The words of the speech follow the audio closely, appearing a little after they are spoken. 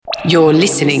You're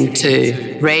listening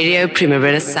to Radio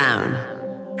Primavera Sound,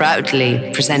 proudly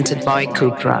presented by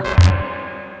Cupra.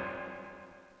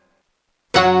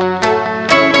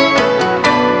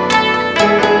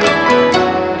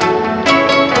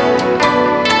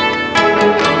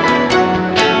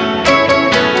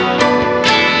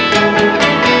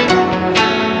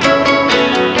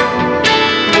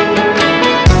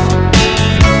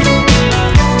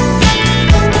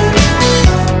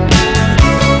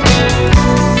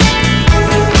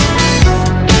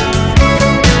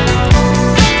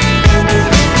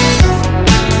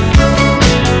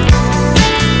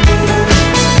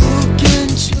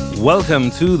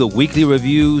 Welcome to the Weekly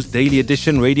Review's Daily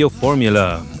Edition Radio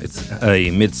Formula. It's a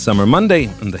midsummer Monday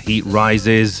and the heat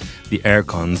rises, the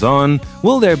aircon's on.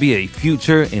 Will there be a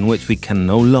future in which we can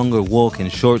no longer walk in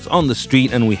shorts on the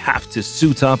street and we have to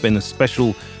suit up in a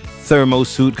special thermo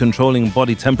suit controlling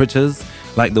body temperatures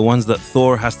like the ones that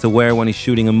Thor has to wear when he's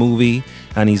shooting a movie?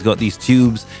 And he's got these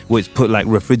tubes which put like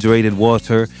refrigerated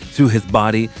water through his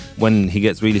body when he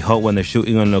gets really hot when they're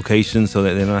shooting on location so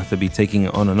that they don't have to be taking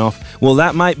it on and off. Well,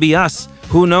 that might be us.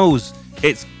 Who knows?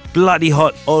 It's bloody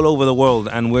hot all over the world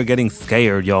and we're getting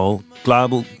scared, y'all.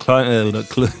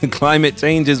 Climate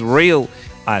change is real,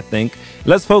 I think.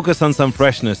 Let's focus on some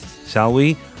freshness, shall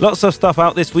we? Lots of stuff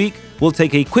out this week. We'll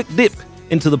take a quick dip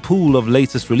into the pool of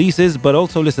latest releases, but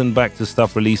also listen back to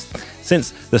stuff released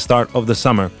since the start of the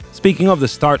summer. Speaking of the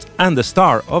start and the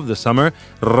star of the summer,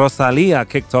 Rosalía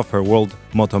kicked off her World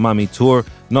Motomami tour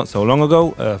not so long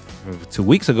ago, 2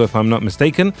 weeks ago if I'm not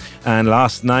mistaken, and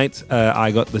last night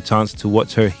I got the chance to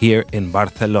watch her here in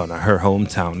Barcelona, her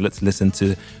hometown. Let's listen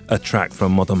to a track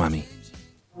from Motomami.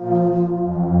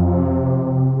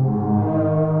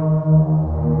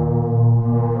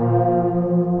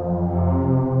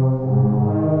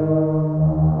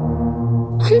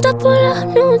 Anda por la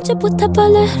noche, puesta para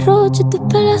el derroche, tu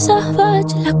pelo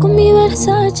salvaje, la con mi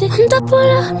Versace. Anda por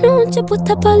la noche,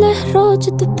 puesta para el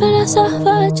derroche, tu pelo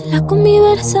salvaje, la con mi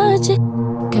Versace.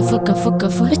 ¿Qué fue?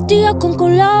 Vestida con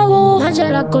colabo,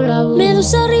 la colabo.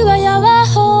 Medusa arriba y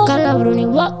abajo, Calabruni,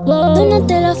 wow.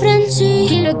 Donatella Frenzy,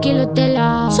 kilo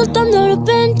tela. Soltando los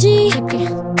Benji, cheque.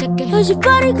 Hoy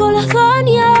party con la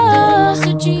Fania,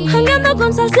 jangueando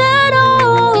con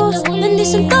salseros.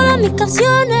 Bendicen todas mis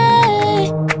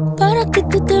canciones para que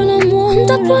tú te enamores.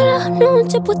 Anda por la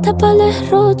noche, puesta para el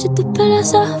derroche, tu pelo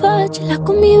salvaje, la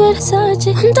con mi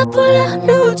Versace. Anda por la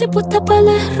noche, puesta para el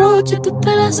derroche, tu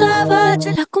pelo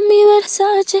salvaje, la con mi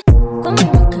Versace.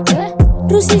 ¿Cómo que ve?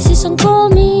 Rusi season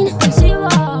coming,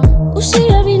 Uzi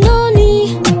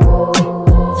Vinoni,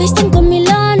 FaceTime con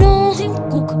Milano,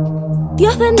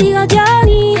 Dios bendiga a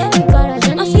Gianni,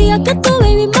 más fría que tu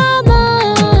baby mama.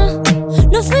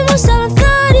 Nos fuimos a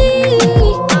avanzar y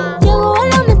llegó a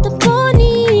la mente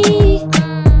Pony,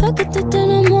 pa' que tú te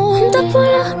enamores. Anda por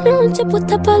la noche,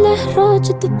 puesta para el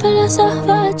derroche, tu pelo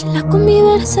salvaje, la con mi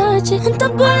Versace. Anda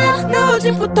por la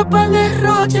noche, puesta para el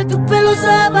derroche, tu pelo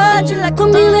salvaje, la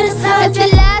con mi Versace. Es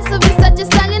el lazo, Versace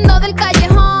saliendo del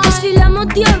callejón. Desfilamos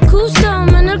Dior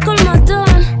Custom en el colmatón,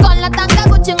 Con la tanga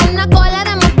Gucci en una cola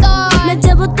de motor. me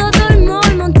llevo todo el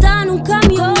mall, montada en un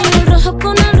camión, el rojo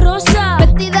con el rosa.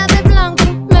 Vestida de blanco,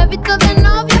 me he visto de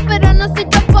novia, pero no soy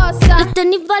tu esposa. Los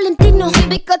tenis Valentino,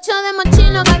 Bizcocho de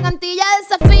mochino, gargantilla de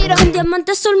zafiro. con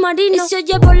diamantes sol marino. Y si yo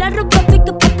llevo la ropa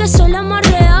pique porque soy la más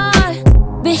real.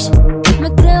 Bitch,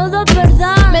 me creo de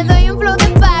verdad. Me doy un flow de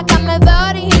paca, me veo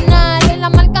original. Soy la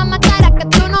marca más cara que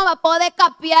tú no vas a poder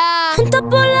capiar. Anda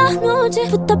por la noche,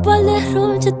 puesta para el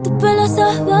derroche, tu pelo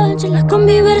salvaje, la con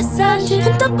mi Versace.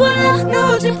 Anda por la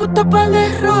noche, puesta para el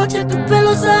derroche, tu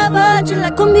pelo salvaje,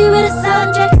 la con mi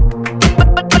Versace.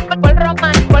 Por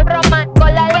Roman,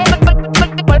 con la ley,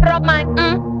 por Roman.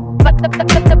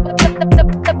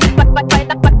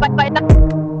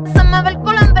 Se me ve el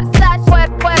culo en Versace, fuera,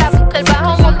 del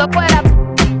bajo mundo, fuera.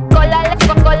 Con la leche,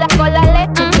 fuera,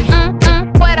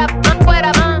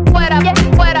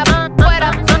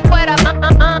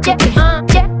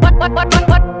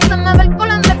 se me ve el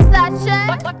culo en Versace.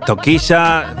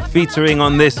 Tokisha featuring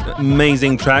on this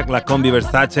amazing track, La Combi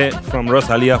Versace, from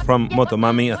Rosalía from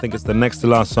Motomami. I think it's the next to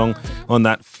last song on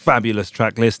that fabulous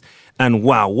track list. And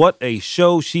wow, what a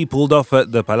show she pulled off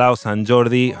at the Palau Sant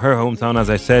Jordi, her hometown,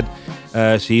 as I said.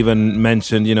 She even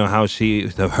mentioned, how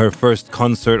her first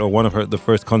concert, or one of the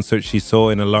first concerts she saw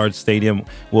in a large stadium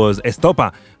was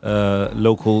Estopa,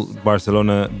 local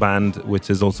Barcelona band, which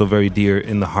is also very dear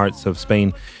in the hearts of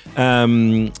Spain.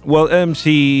 And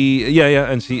she,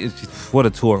 what a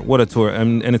tour,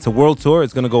 and it's a world tour.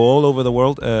 It's going to go all over the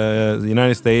world, the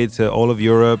United States, all of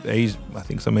Europe, Asia, I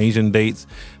think some Asian dates,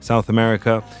 South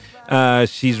America.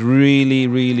 She's really,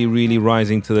 really, really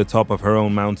rising to the top of her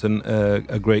own mountain.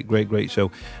 A great, great, great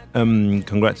show.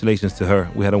 Congratulations to her.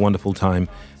 We had a wonderful time.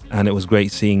 And it was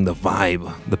great seeing the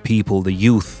vibe, the people, the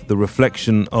youth, the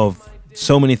reflection of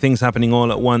so many things happening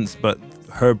all at once, but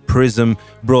her prism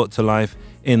brought to life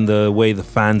in the way the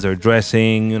fans are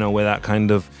dressing, with that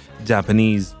kind of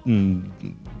Japanese,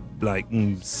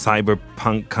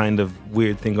 cyberpunk kind of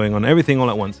weird thing going on. Everything all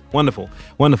at once. Wonderful,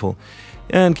 wonderful.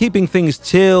 And keeping things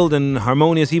chilled and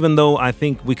harmonious, even though I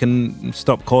think we can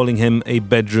stop calling him a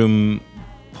bedroom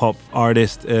pop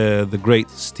artist, the great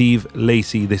Steve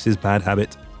Lacy. This is Bad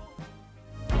Habit.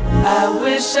 I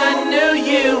wish I knew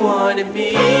you wanted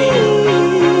me.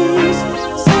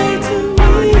 Say to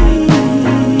me,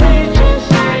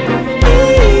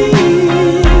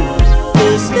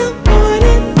 this good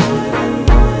morning.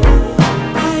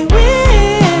 I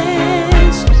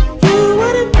wish you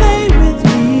wouldn't play with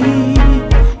me.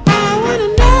 I wanna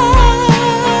know.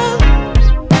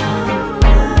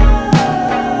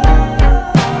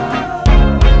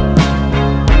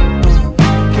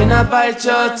 Can I bite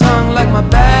your tongue like my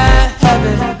bad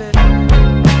habit?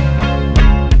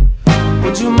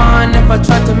 Would you mind if I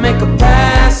tried to make a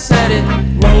pass at it?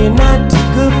 Now you're not too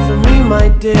good for me, my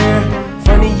dear.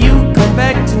 Funny you come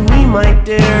back to me, my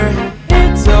dear.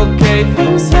 It's okay,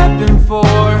 things happen for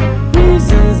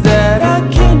reasons that I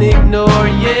can't ignore,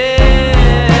 yeah.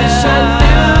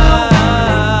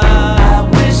 I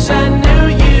wish I knew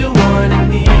you wanted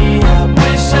me. I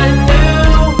wish I knew.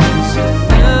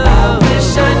 I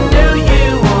wish I knew you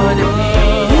wanted me.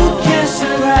 You can't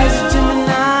surprise a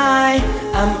Gemini.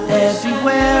 I'm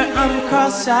everywhere, I'm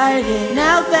cross-sighted.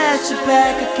 Now that you're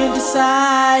back, I can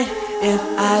decide if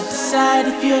I decide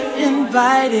if you're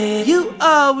invited. You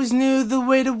always knew the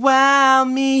way to wow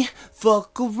me.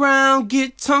 Fuck around,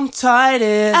 get tongue-tied.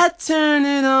 I turn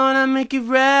it on, I make it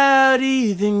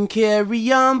rowdy. Then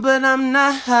carry on, but I'm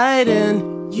not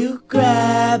hiding. You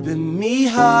grabbing me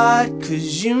hard,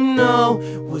 cause you know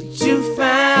what you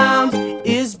found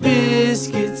is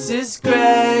biscuits, it's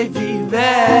gravy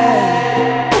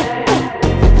bag.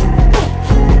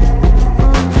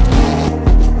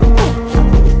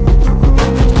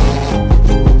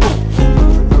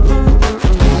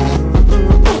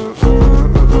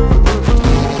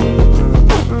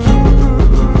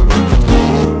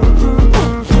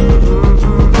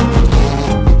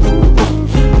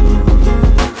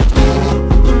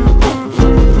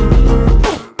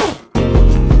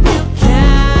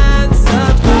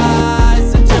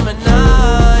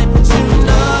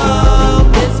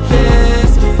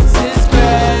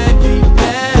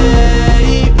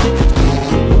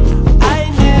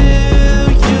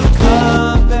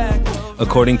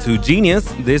 According to Genius,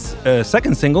 this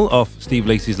second single of Steve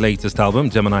Lacy's latest album,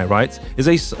 Gemini Writes,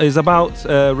 is about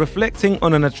reflecting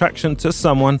on an attraction to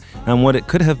someone and what it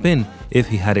could have been if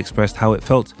he had expressed how it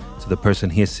felt to the person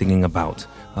he is singing about.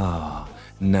 Ah,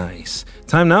 nice.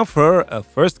 Time now for a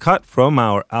first cut from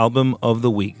our album of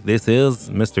the week. This is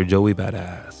Mr. Joey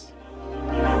Badass.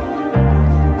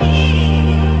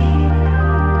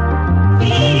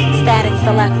 Static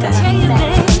Selector.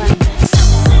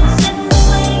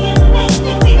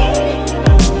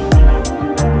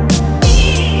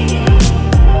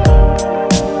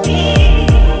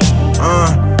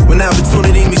 When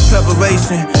opportunity meets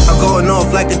preparation, I'm going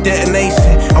off like a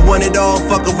detonation. I want it all,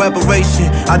 fuck a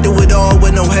reparation. I do it all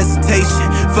with no hesitation.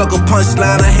 Fuck a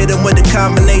punchline, I hit him with a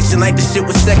combination like the shit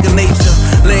was second nature.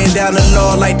 Laying down the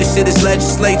law like the shit is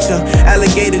legislature.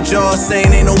 Alligator jaw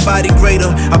saying ain't nobody greater.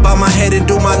 I bow my head and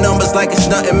do my numbers like it's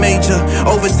nothing major.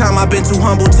 Over time I've been too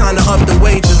humble, time to up the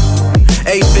wager.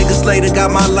 8 figures later,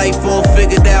 got my life all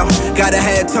figured out. Gotta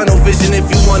have tunnel vision if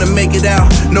you wanna make it out.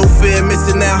 No fear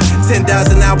missing out. 10,000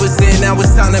 hours in, now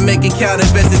it's time to make it count.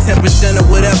 Invested 10% or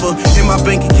whatever in my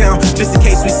bank account, just in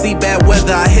case we see bad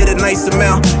weather. I hit a nice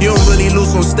amount. You don't really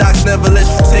lose on stocks, never let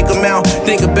you take them out.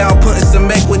 Think about putting some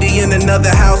equity in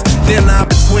another house. Then line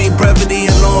between brevity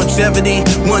and longevity.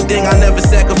 One thing I never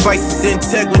sacrifice is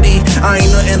integrity. I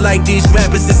ain't nothing like these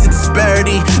rappers, it's a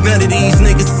disparity. None of these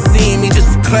niggas see me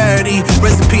just for clarity.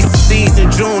 Rest in peace to Steve's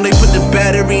in June. They put the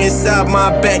battery inside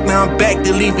my back. Now I'm back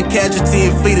to leave a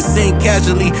casualty and flee the scene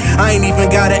casually. I ain't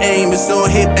even gotta aim, it's all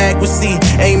hip accuracy.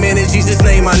 Amen in Jesus'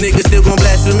 name, my niggas still gon'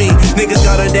 blaspheme. Niggas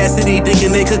got audacity,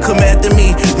 thinking they could come after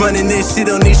me. Running this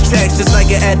shit on these tracks just like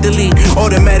an athlete.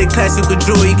 Automatic classical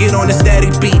joy, get on the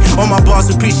static beat. All my bars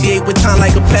appreciate with time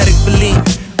like a Patek Philippe.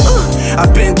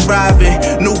 I've been thriving.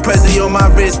 New Prezi on my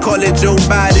wrist, call it Joe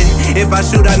Biden. If I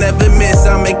shoot, I never miss,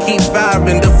 I'ma keep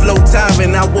firing. The flow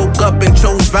tyrant, I woke up and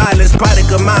chose violence.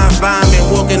 Product of my environment,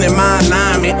 walking in my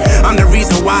alignment. I'm the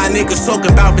reason why niggas talk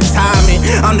about retirement.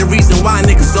 I'm the reason why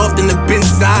niggas often have been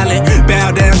silent.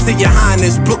 Bow down to your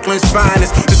highness, Brooklyn's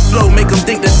finest. This flow make them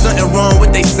think there's something wrong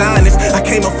with they signings. I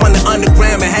came up from the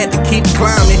underground and had to keep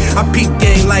climbing. I peep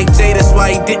game like Jay, that's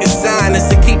why he didn't sign us.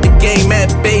 To keep the game at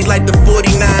bay like the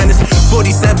 49ers.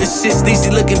 47 shit,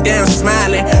 Steezy looking down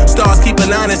smiling. Stars keep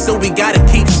aligning, so we gotta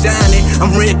keep shining.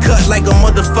 I'm red cut like a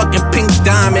motherfucking pink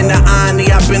diamond. The irony,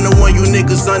 I've been the one you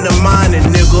niggas undermining,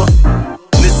 nigga.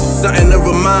 This is something to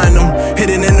remind them.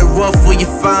 Hidden in the rough where you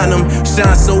find them.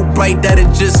 Shine so bright that it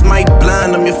just might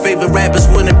blind them. Your favorite rappers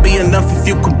wouldn't be enough if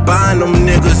you combine them,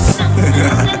 niggas.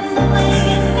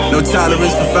 No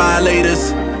tolerance for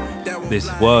violators.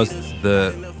 This was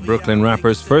the Brooklyn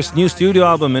Rappers' first new studio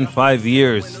album in 5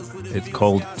 years. It's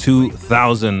called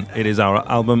 2000. It is our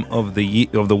album of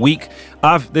the week.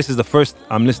 This is the first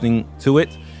I'm listening to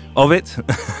it,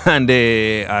 and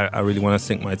I really want to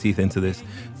sink my teeth into this.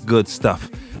 Good stuff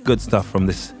from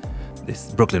this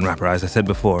Brooklyn rapper, as I said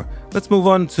before. Let's move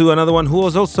on to another one who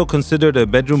was also considered a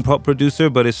bedroom pop producer,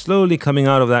 but is slowly coming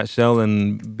out of that shell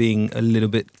and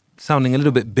sounding a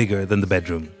little bit bigger than the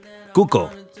bedroom. Cuco.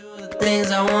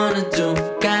 Things I wanna do,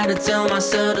 gotta tell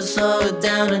myself to slow it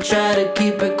down and try to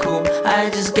keep it cool. I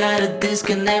just gotta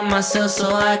disconnect myself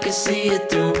so I can see it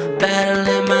through. Battle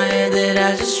in my head that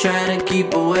I just try to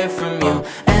keep away from you.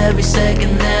 Every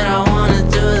second that I wanna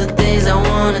do the things I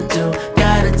wanna do,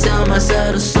 gotta tell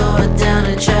myself to slow it down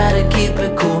and try to keep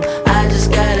it cool. I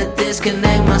just gotta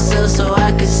disconnect myself so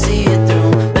I can see it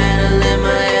through. Battle in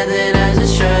my head that I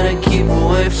just try to keep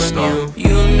away from you.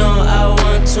 You know I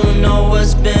want to know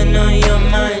what's been on your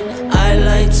mind. I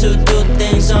like to do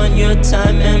things on your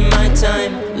time and my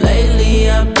time. Lately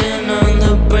I've been on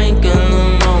the brink of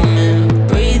the moment,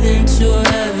 breathing too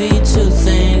heavy to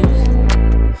think.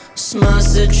 Small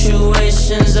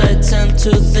situations I tend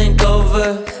to think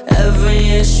over.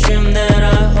 Every extreme that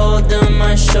I hold on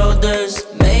my shoulders.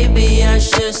 Maybe I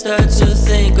should start to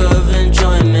think of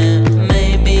enjoyment.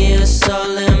 Maybe it's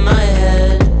all in my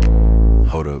head.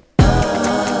 Hold up.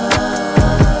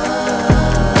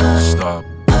 Stop.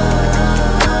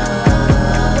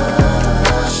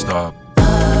 Stop.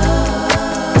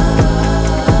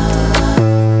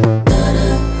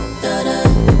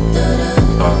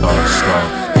 Stop.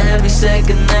 Every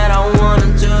second that I wanna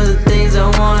do the things I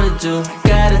wanna do,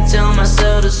 gotta tell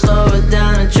myself to slow it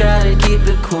down and try to keep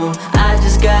it cool. I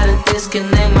just gotta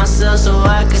disconnect myself so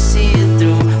I can see it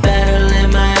through. Battle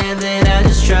in my head that I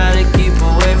just try to keep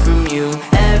away from you.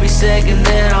 Every second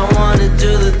that I wanna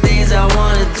do the things I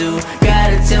wanna do,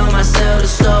 gotta tell myself to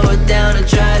slow it down and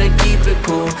try to keep it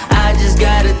cool. I just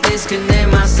gotta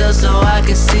disconnect myself so I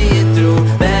can see it through.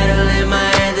 Battle in my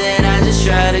head that I just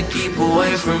try to keep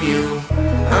away from you.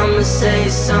 I'ma say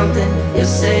something, you'll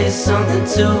say something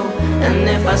too. And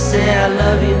if I say I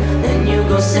love you, then you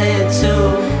gon' say it too.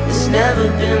 It's never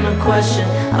been a question,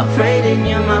 I pray that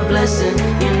you're my blessing.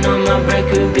 You know my break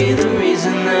could be the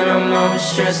reason that I'm always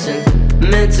stressing.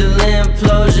 Mental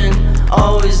implosion,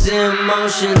 always in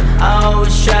motion. I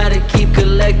always try to keep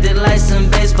collected like some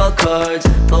baseball cards.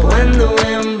 But when the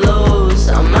wind blows,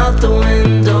 I'm out the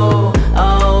window.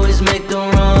 I always make the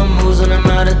wrong moves when I'm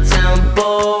out of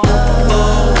tempo.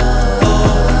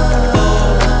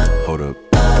 Hold up.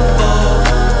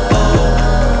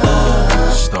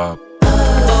 Stop.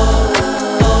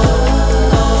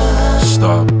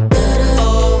 Stop.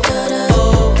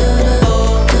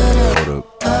 Hold up.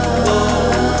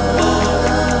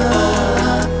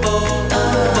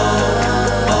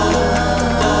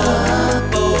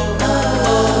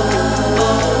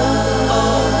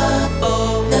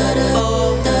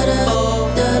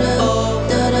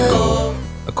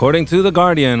 According to The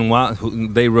Guardian,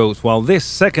 they wrote, while this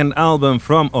second album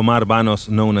from Omar Banos,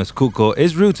 known as Cuco,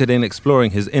 is rooted in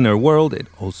exploring his inner world, it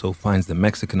also finds the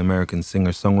Mexican-American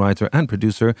singer-songwriter and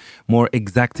producer more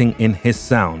exacting in his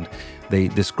sound. They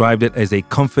described it as a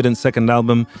confident second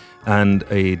album and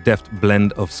a deft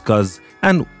blend of scuzz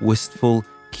and wistful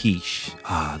quiche.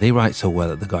 They write so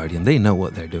well at The Guardian. They know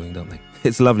what they're doing, don't they?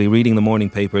 It's lovely reading the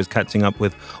morning papers, catching up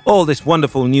with all this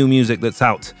wonderful new music that's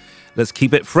out. Let's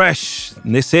keep it fresh.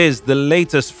 This is the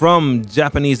latest from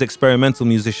Japanese experimental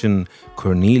musician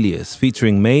Cornelius,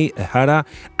 featuring Mei Ehara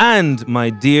and my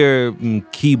dear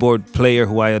keyboard player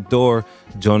who I adore,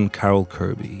 John Carroll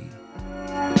Kirby.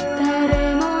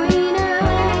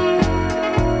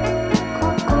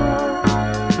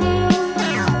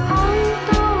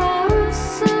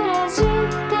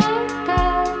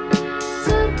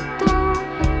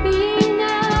 Be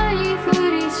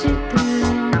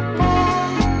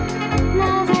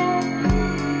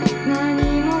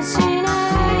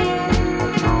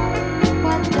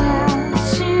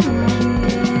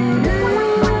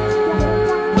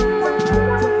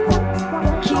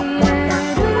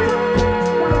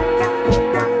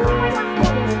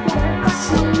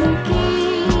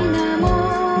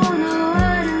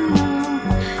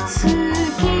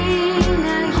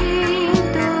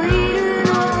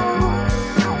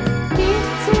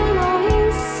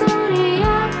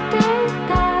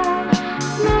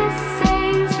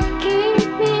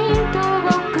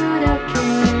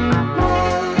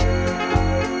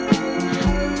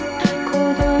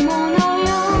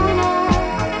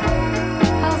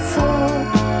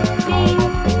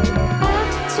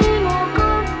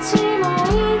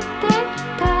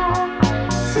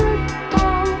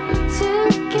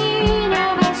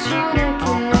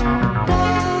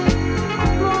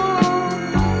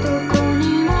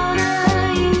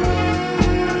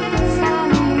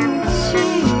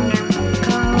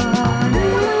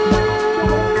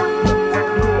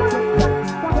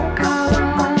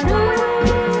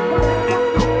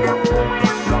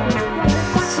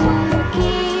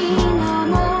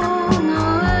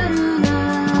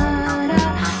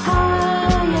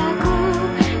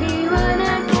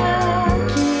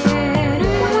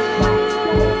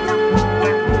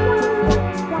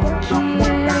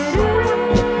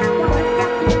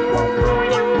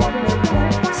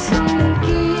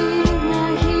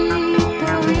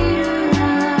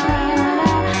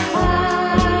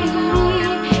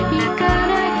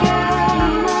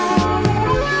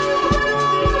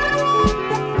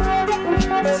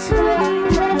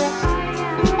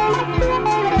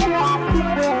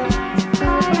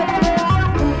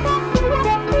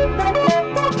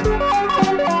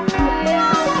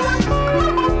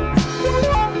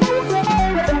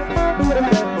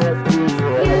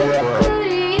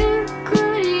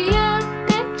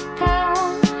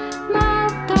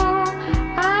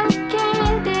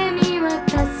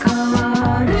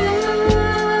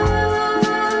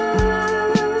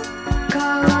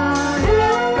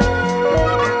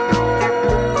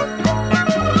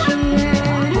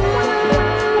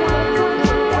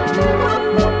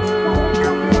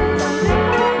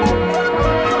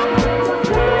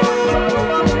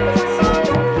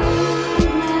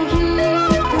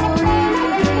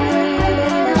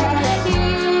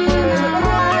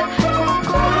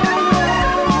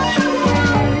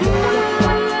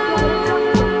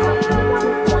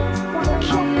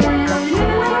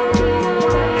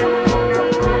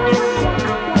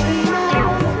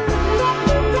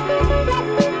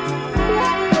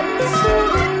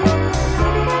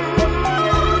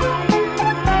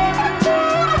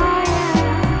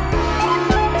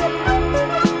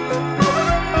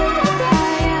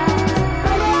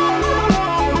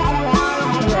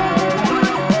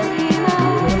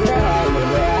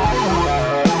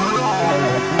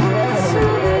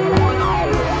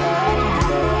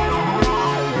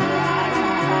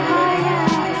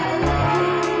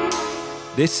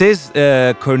This is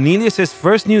Cornelius'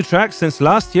 first new track since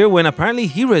last year, when apparently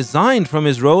he resigned from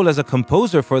his role as a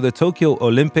composer for the Tokyo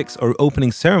Olympics or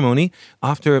opening ceremony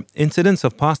after incidents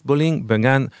of past bullying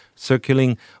began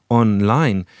circulating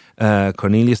online.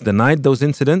 Cornelius denied those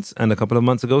incidents, and a couple of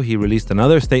months ago he released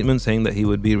another statement saying that he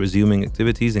would be resuming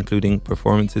activities, including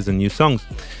performances and new songs.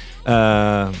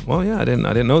 Well, yeah, I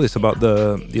didn't know this about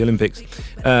the Olympics.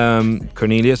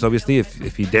 Cornelius, obviously,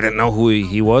 if you didn't know who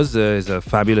he was, is a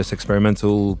fabulous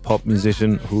experimental pop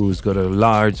musician who's got a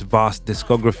large, vast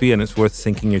discography, and it's worth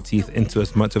sinking your teeth into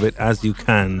as much of it as you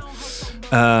can.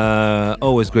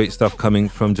 Always great stuff coming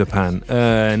from Japan.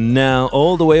 Now,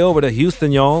 all the way over to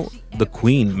Houston, y'all, the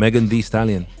Queen, Megan Thee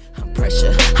Stallion. I'm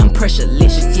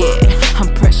pressurelicious, yeah. I'm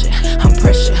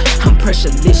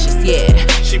pressurelicious, yeah.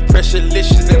 She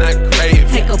pressurelicious and I crave it.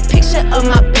 Take a picture of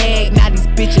my bag, now these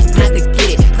bitches press to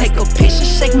get it. Take a picture,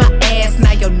 shake my ass,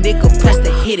 now your nigga press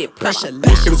to hit it.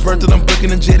 Pressurelicious. If it's worth it, I'm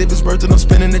booking a jet. If it's worth it, I'm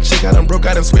spinning the chick. I done broke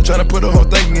out and spit, trying to put the whole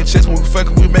thing in your chest. When we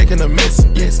fucking, we making a mess,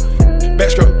 yes.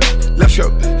 Backstroke, left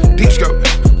stroke, deep stroke.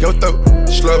 Your throat,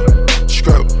 slow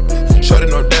stroke. Shorty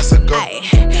know that's a go.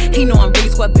 He know I'm really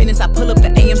squad business. I pull up the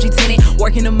AMG tenant,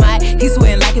 working the mic. He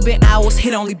sweating like it been hours.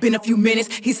 It only been a few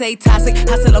minutes. He say toxic.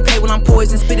 I said okay, well I'm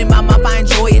poison. Spit in my mouth, I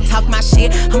enjoy it. Talk my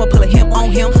shit. I'ma pull a him on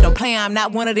him. Don't play, I'm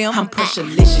not one of them. I'm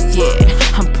pressurelicious, yeah.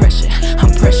 I'm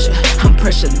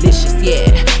pressurelicious,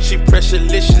 yeah. She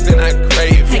pressurelicious and I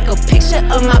crave it. Take a picture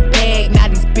of my bag, now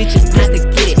these bitches press to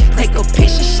get it. Take a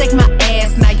picture, shake my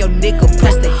ass, now your nigga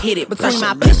press to hit it. Between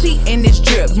my pussy and this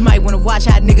drip, you might wanna watch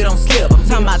how nigga don't slip. I'm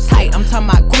talking about tight, I'm talking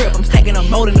about grip. I'm stacking up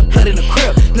more than the blood in the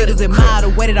crib. Niggas admire the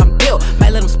way that I'm built. Might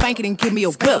let them spank it and give me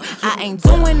a whip. I ain't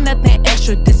doing nothing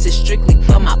extra, this is strictly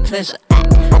for my pleasure.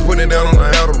 I'm putting it down on the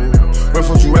Adderall. Went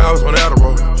for 2 hours on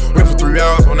Adderall. Went for 3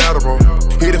 hours on Adderall.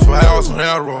 Hit it for hours on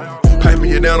Adderall. Piping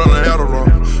it down on the Adderall.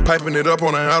 Piping it up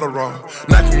on the Adderall.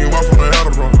 Knocking you off on the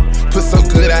Adderall. Put so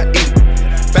good I eat it.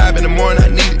 5 in the morning I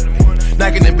need it.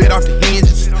 Knocking the bed off the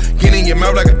hinges. Get in your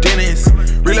mouth like a dentist.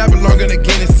 Real life belong in the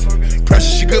Guinness.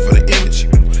 Pressure, she good for the image.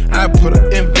 I put her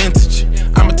in vintage.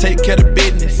 I'ma take care of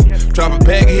business. Drop a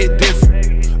bag and hit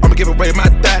different. I'ma give away my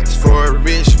thoughts for a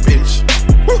rich bitch.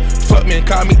 Woo. Fuck me and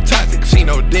call me toxic, she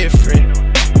no different.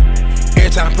 Every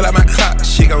time I pull out my clock,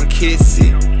 she gon' kiss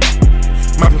it.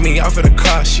 Mopping me off in the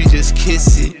car, she just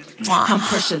kiss it. I'm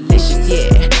pressurelicious,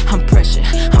 yeah. I'm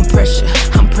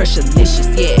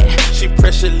pressurelicious, yeah. She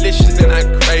pressurelicious and I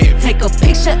crave it. Take a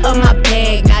picture of my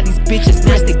bag, now these bitches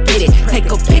press to get it. Take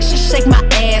a picture, shake my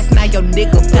ass, now your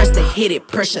nigga press to hit it.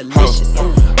 Pressurelicious.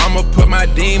 I'ma put my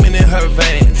demon in her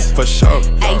veins, for sure.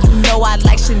 Hey, you know I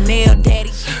like Chanel,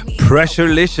 daddy.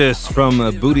 Pressurelicious from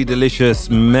Booty Delicious,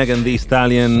 Megan Thee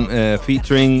Stallion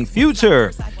featuring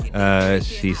Future.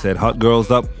 She said hot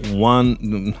girls up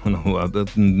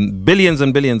billions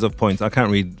and billions of points. I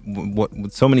can't read what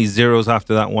so many zeros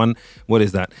after that one. What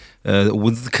is that?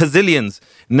 With gazillions.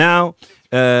 Now,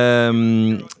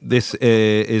 this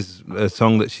is a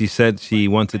song that she said she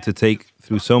wanted to take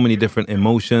through so many different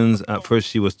emotions. At first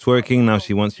she was twerking, now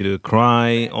she wants you to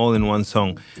cry, all in one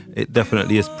song. It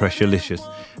definitely is pressurelicious.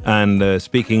 And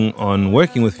speaking on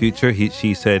working with Future,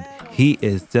 she said he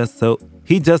just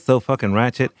so fucking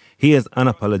ratchet. He is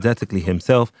unapologetically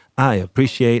himself. I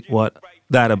appreciate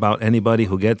that about anybody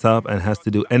who gets up and has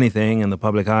to do anything in the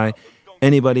public eye.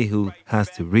 Anybody who has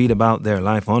to read about their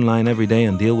life online every day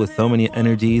and deal with so many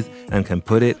energies and can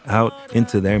put it out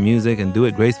into their music and do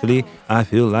it gracefully, I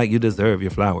feel like you deserve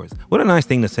your flowers. What a nice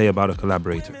thing to say about a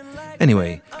collaborator.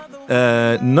 Anyway,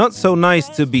 not so nice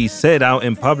to be said out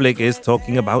in public is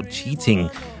talking about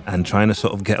cheating and trying to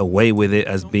sort of get away with it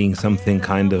as being something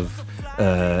kind of,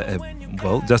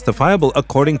 justifiable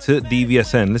according to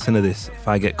DVSN. Listen to this, if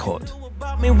I get caught.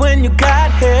 Me when you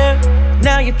got here,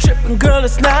 now you're tripping, girl,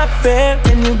 it's not fair.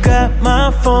 And you got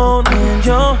my phone in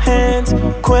your hands,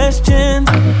 questions,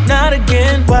 not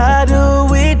again. Why do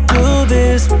we do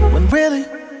this when really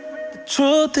the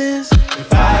truth is,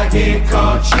 if I get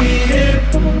caught cheating,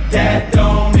 that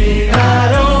don't mean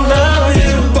I don't love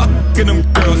you. Fucking them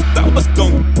girls, I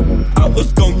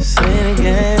was gon' say it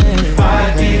again. If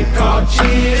I get caught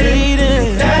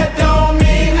cheating, that don't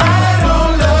mean I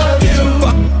don't love you.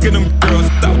 Fucking them girls,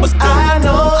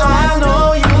 I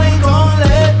know you ain't gon'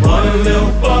 let one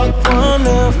little fuck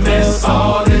mess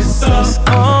all this up.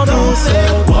 Don't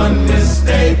let one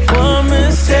mistake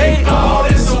take all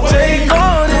this away.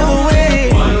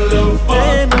 One little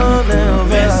fuck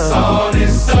mess all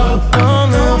this up.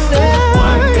 Don't let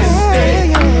one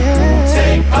mistake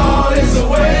take all this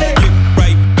away. Get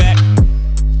right back.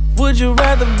 Would you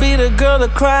rather be the girl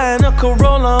that cry in a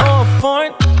Corolla or a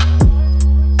foreign?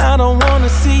 I don't wanna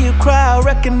see you cry. I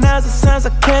recognize the signs,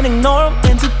 I can't ignore them.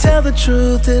 And to tell the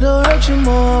truth, it'll hurt you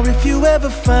more if you ever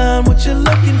find what you're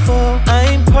looking for. I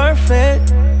ain't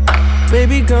perfect,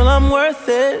 baby girl, I'm worth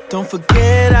it. Don't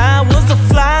forget I was a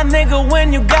fly nigga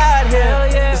when you got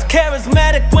here. Was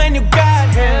charismatic when you got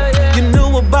here. You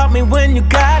knew about me when you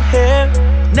got here.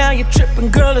 Now you're tripping,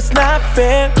 girl, it's not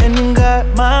fair. And you got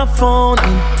my phone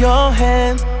in your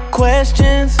hand.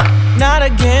 Questions, not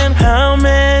again. How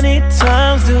many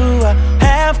times do I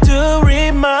have to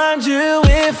remind you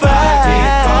if I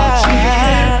get caught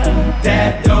cheating?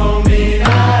 That don't mean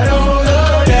I don't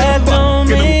love you. That don't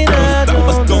mean I don't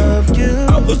love you.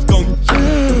 I was gon'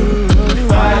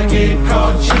 If I get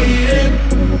caught cheating,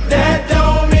 that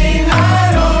don't mean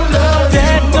I don't love you.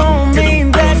 That don't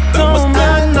mean that don't.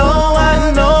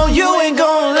 I know you ain't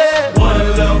gon' let one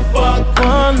little fuck,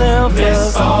 one little fuck.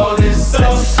 That's all it's up.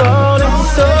 That's all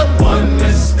it's up. One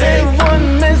mistake,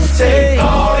 take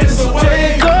all this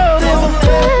away. One little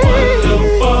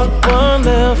fuck, one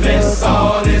little fuck. That's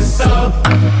all it's up.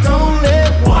 Don't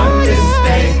let one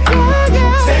mistake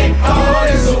take all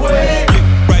this away. Get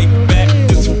right back,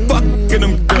 just fucking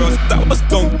them girls.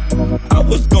 I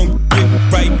was gon' get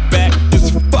right back,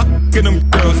 just fucking them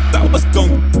girls. I was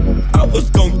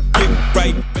gon' get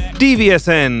right back.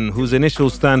 DVSN, whose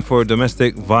initials stand for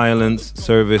Domestic Violence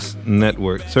Services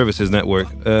Network.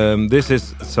 This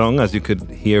is a song, as you could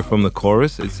hear from the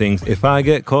chorus. It sings, if I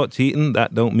get caught cheating,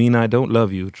 that don't mean I don't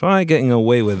love you. Try getting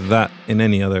away with that in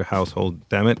any other household,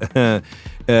 damn it.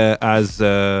 As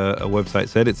a website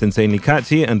said, it's insanely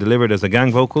catchy and delivered as a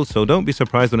gang vocal, so don't be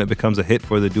surprised when it becomes a hit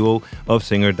for the duo of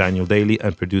singer Daniel Daly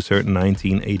and producer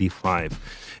 1985.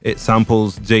 It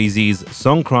samples Jay-Z's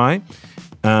Song Cry,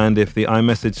 and if the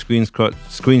iMessage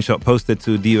screenshot posted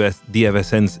to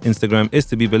DVSN's Instagram is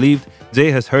to be believed,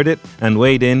 Jay has heard it and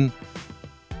weighed in,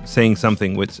 saying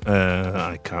something which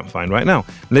I can't find right now.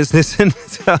 Let's listen.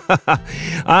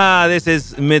 This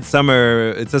is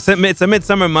Midsummer. It's a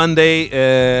Midsummer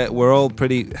Monday. We're all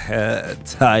pretty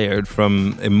tired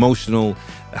from emotional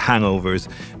hangovers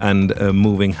and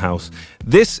moving house.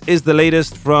 This is the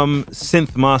latest from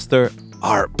synthmaster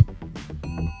ARP.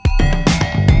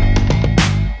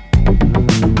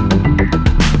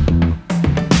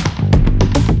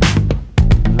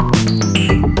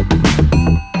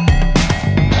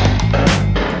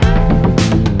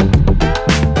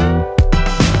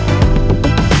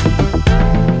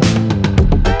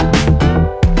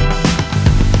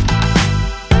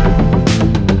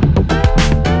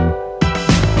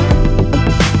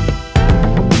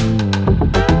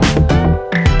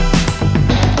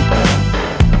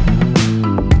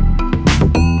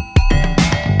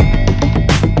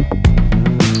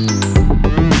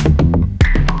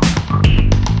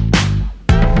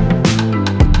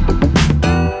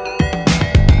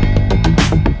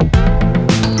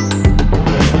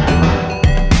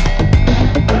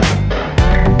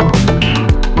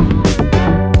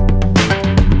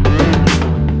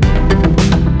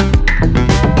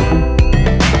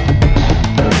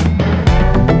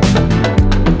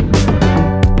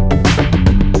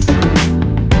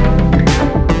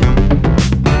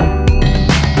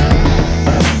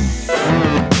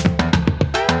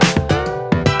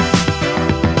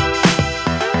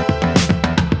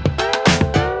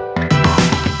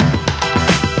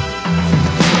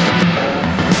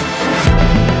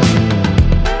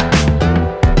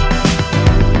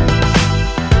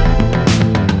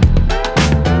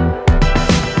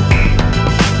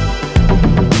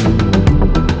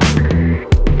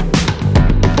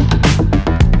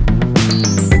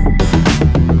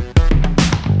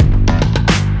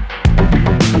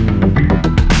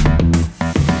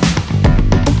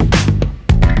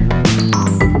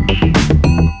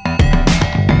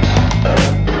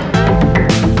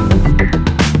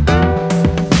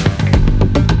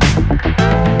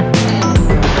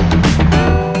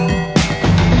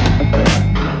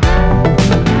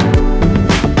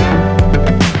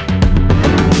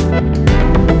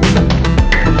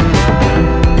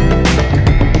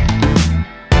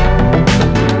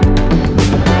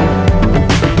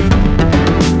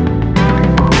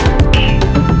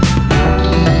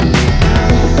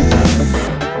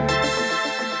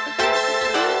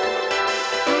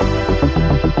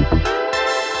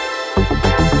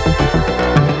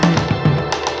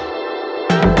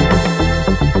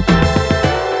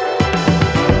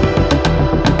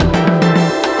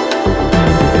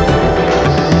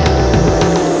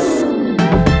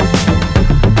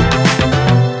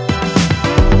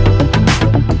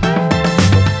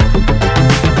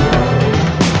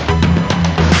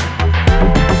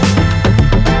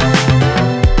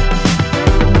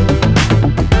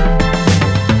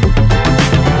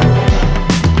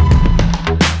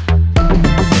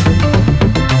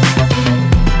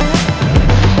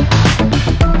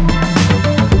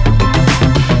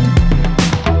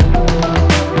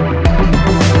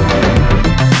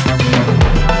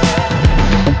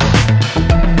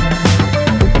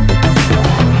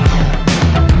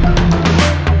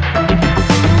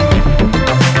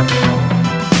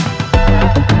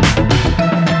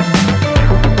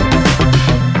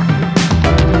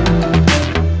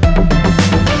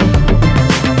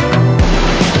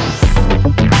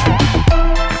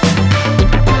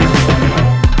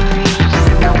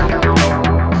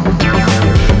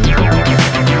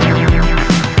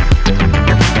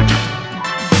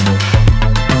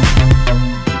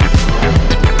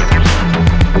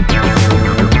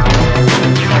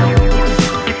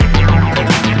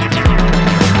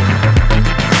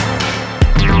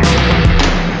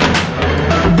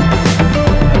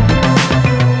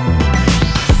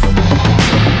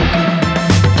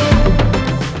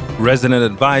 Resident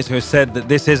Advisor said that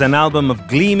this is an album of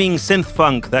gleaming synth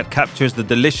funk that captures the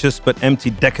delicious but empty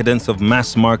decadence of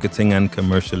mass marketing and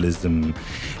commercialism.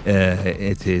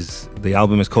 The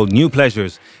album is called New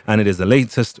Pleasures, and it is the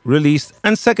latest release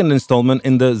and second installment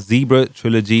in the Zebra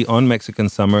trilogy on Mexican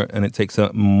Summer, and it takes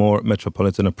a more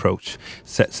metropolitan approach.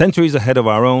 Set centuries ahead of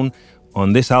our own.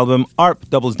 On this album, ARP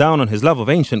doubles down on his love of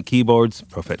ancient keyboards,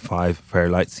 Prophet 5,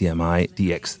 Fairlight CMI,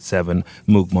 DX7,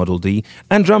 Moog Model D,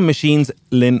 and drum machines,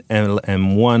 Lin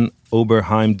LM1,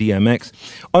 Oberheim DMX,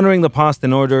 honoring the past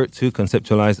in order to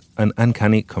conceptualize an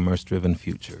uncanny commerce-driven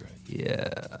future.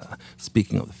 Yeah.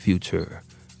 Speaking of the future,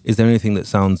 is there anything that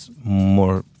sounds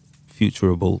more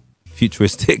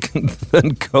futuristic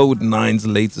than Code 9's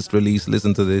latest release?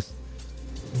 Listen to this.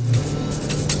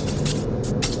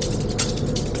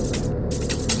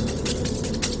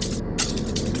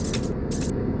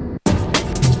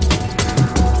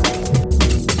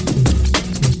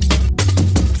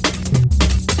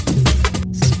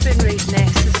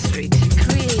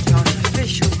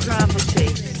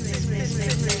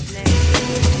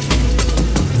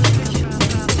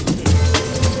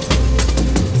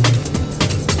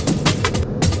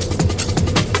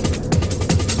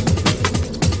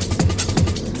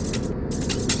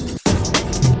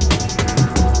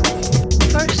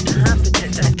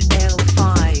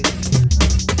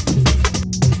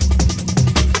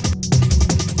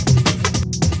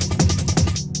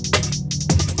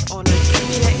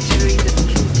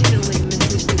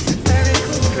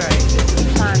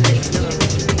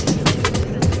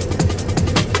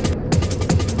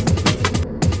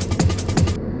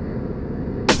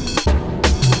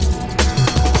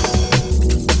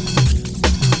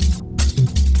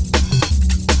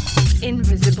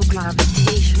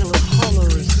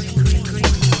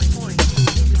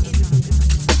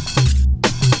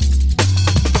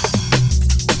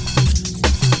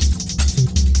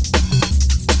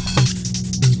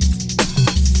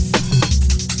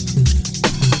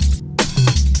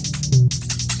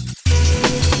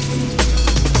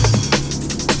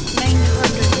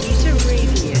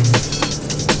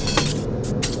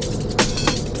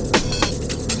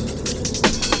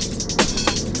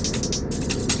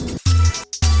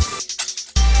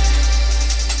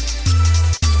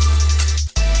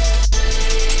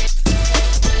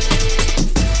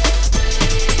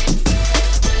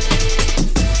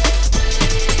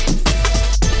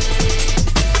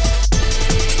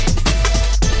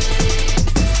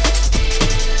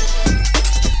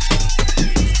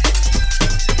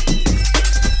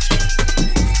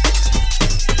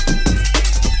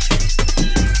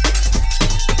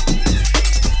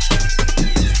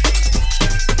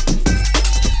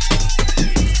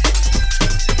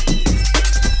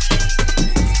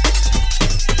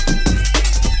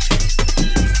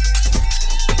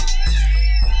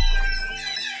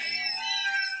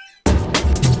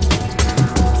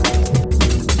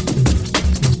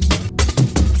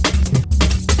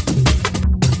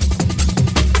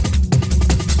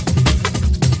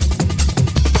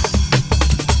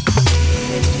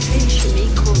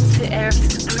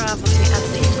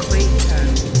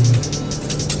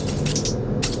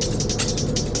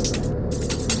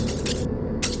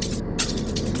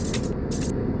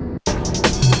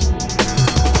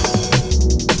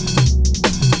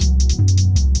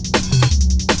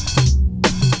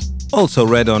 Also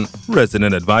read on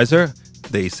Resident Advisor,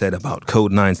 they said about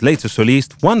Code 9's latest release,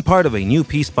 one part of a new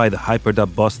piece by the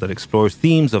Hyperdub boss that explores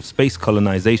themes of space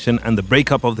colonization and the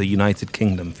breakup of the United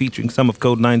Kingdom, featuring some of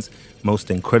Code 9's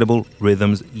most incredible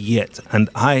rhythms yet. And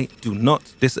I do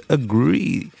not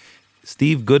disagree.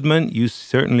 Steve Goodman, you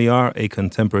certainly are a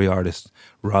contemporary artist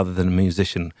rather than a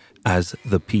musician, as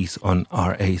the piece on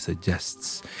RA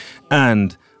suggests.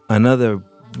 And another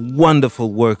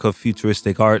wonderful work of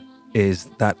futuristic art is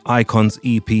that Icons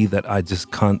EP that I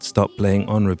just can't stop playing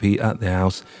on repeat at the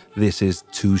house. This is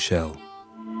Two Shell.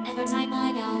 Every time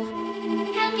I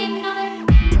go, can't give another.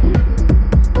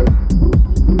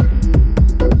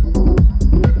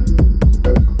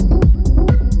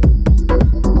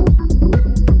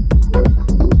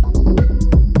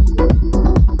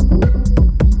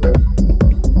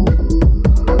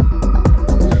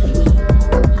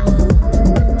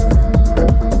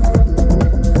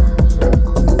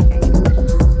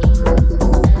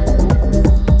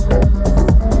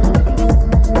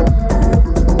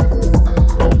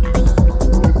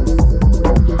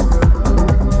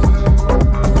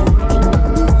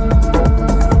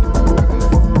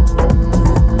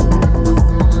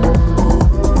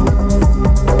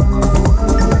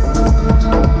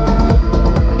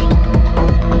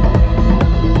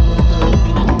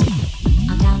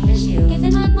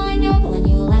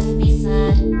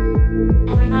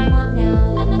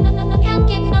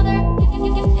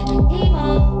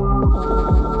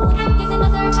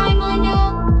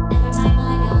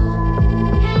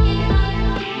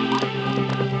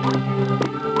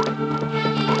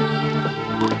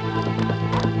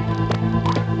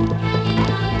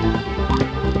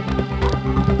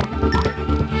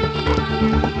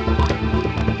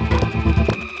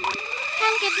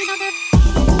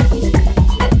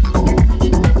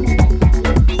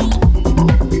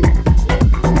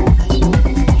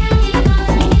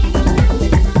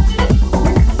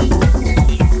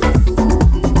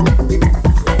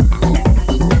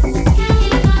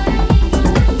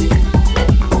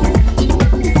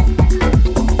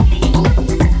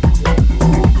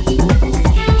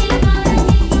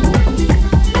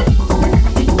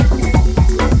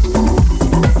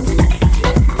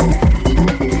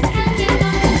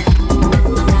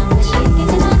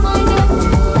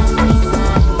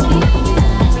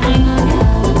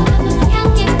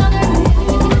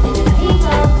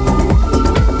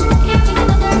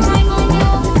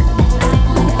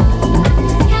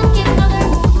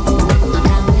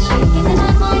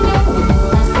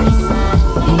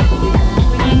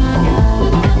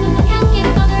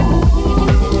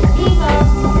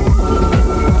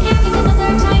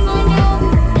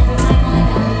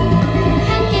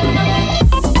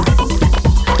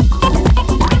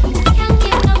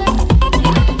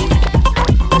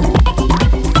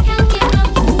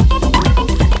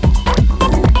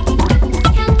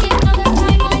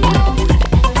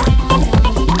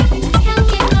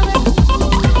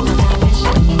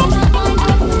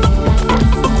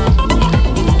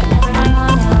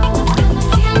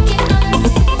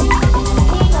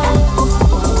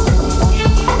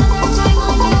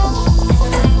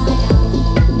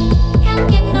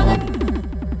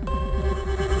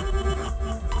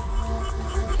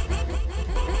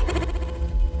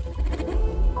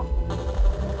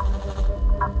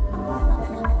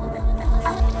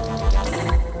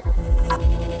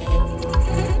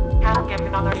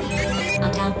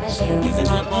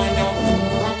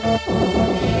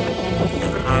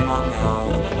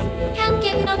 Can't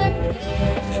get another.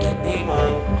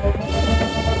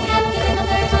 Can't get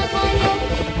another time I know.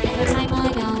 Every time I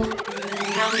know.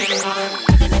 Can't get another.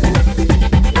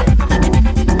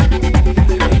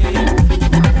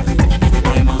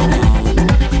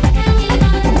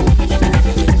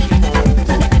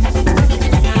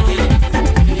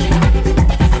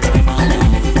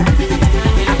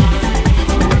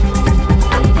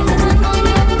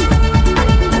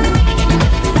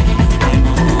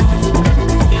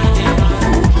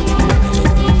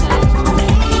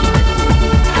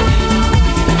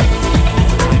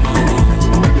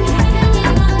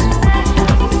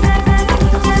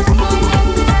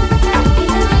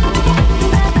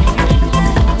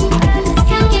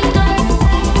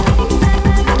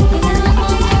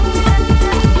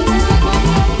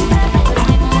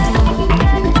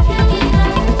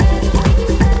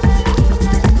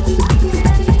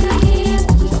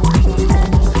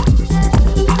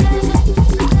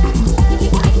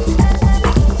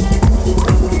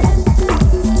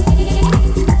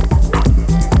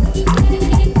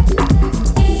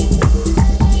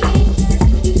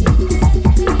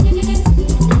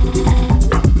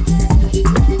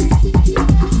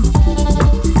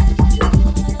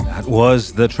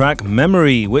 Was the track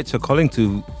Memory, which according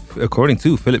to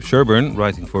Philip Sherburne,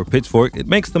 writing for Pitchfork, it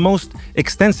makes the most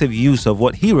extensive use of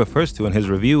what he refers to in his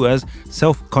review as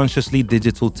self-consciously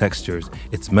digital textures.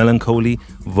 Its melancholy,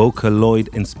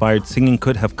 Vocaloid-inspired singing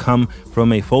could have come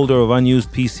from a folder of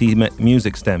unused PC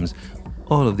music stems.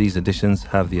 All of these additions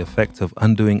have the effect of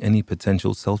undoing any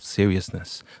potential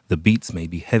self-seriousness. The beats may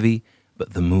be heavy,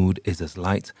 but the mood is as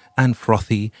light and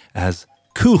frothy as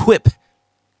Cool Whip.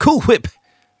 Cool Whip!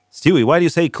 Stewie, why do you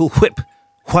say Cool Whip?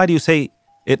 Why do you say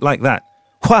it like that?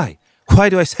 Why? Why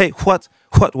do I say what?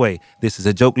 What way? This is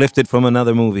a joke lifted from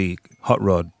another movie, Hot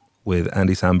Rod, with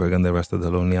Andy Samberg and the rest of the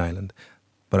Lonely Island.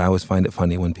 But I always find it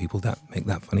funny when people that make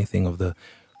that funny thing of the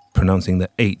pronouncing the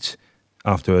H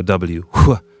after a W.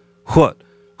 What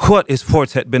is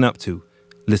Fortet been up to?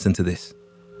 Listen to this.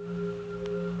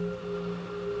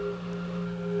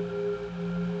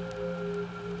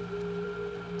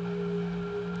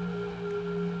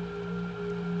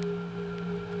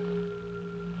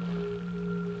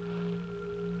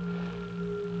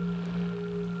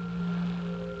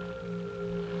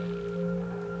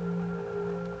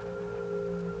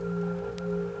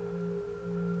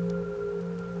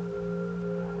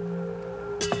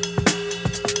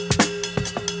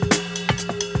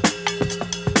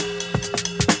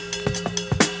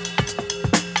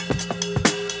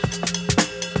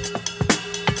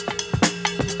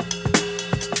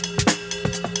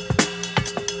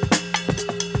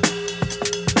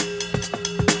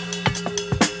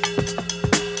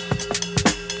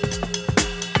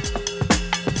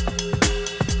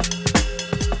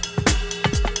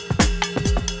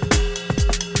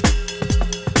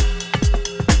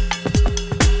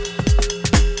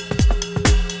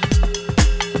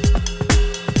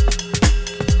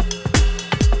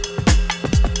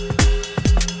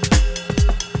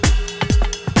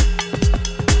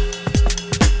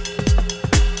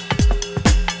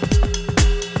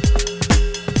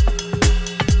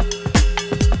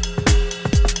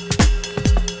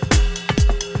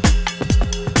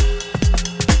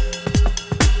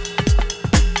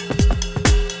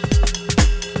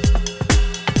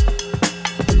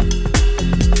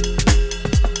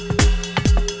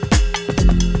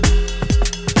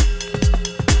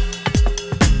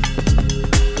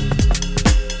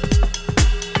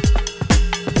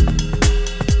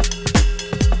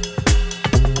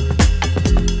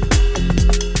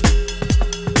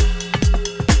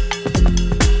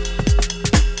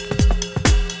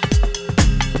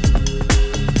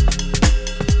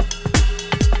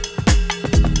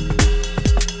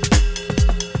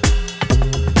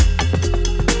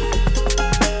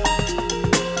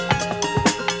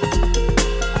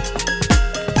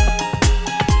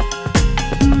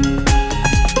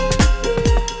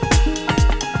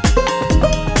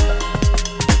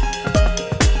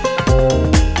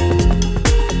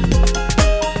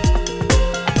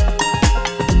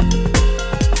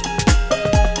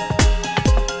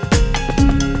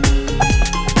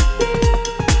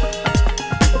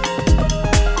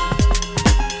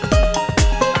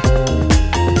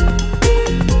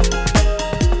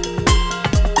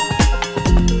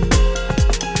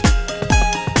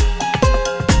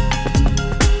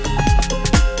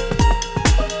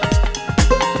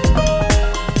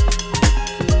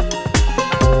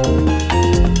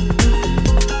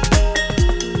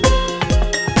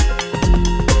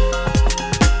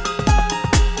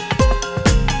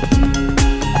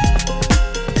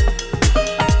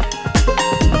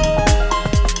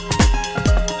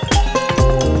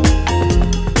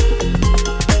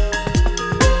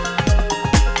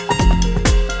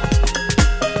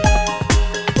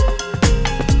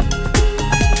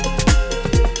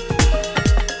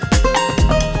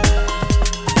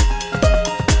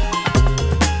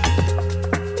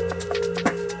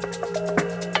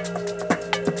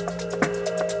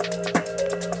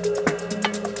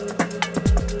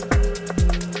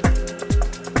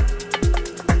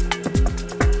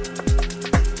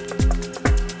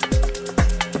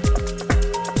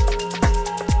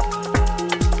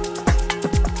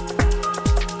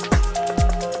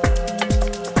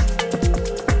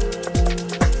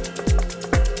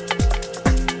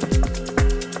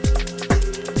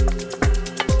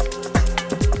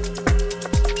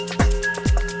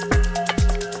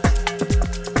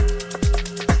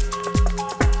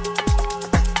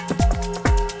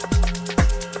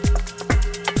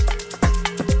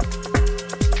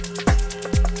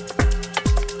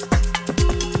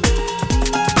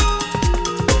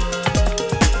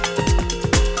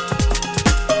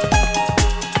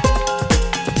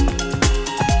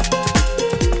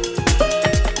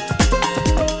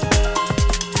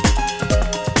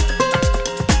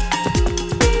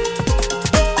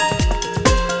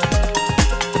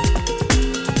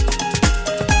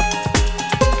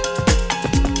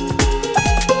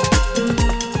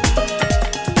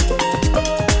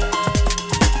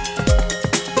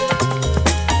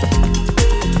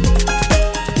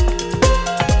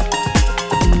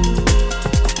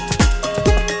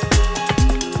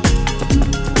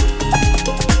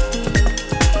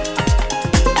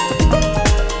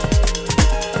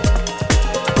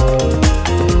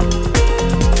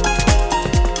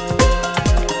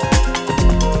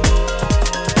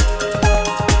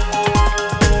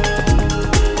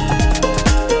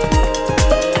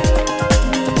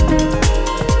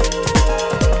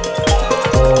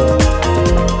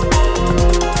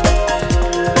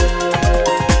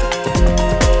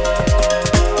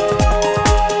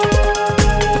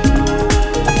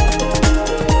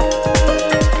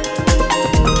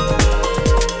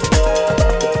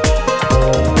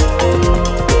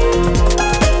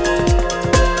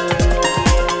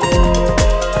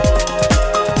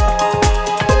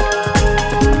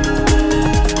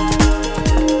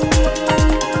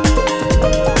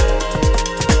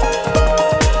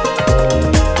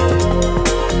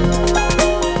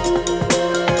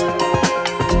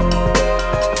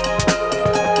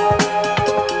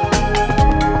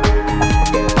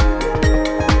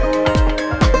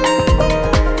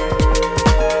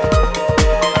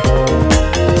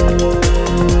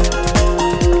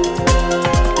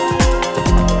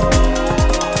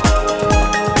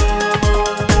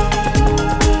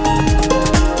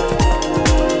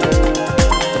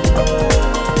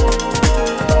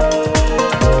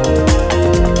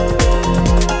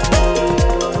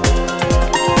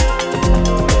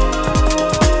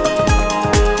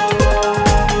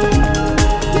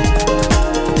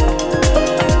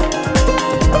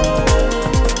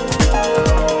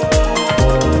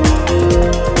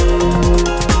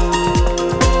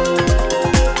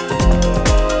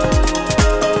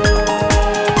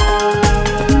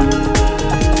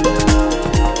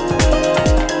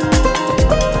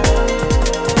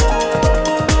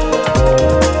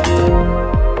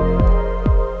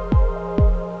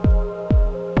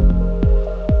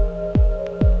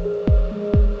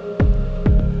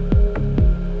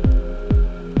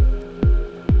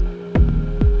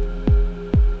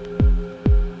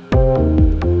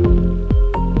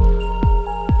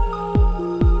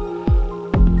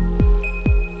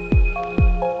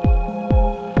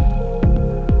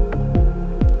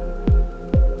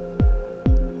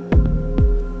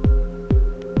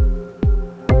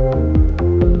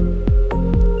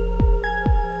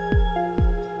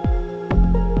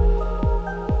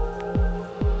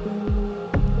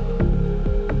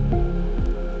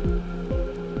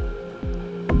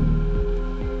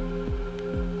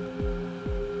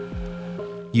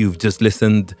 You've just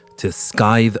listened to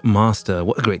Scythe Master.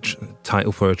 What a great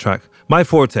title for a track. By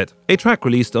Fortet, a track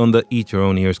released on the Eat Your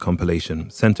Own Ears compilation,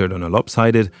 centered on a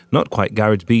lopsided, not quite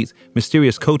garage beat,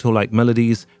 mysterious koto-like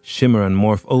melodies, shimmer and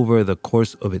morph over the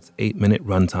course of its 8-minute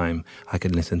runtime. I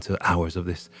could listen to hours of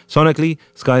this. Sonically,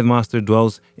 Scythe Master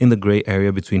dwells in the grey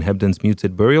area between Hebden's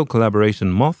muted Burial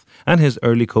collaboration Moth and his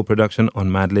early co-production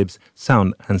on Madlib's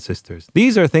Sound Ancestors.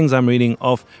 These are things I'm reading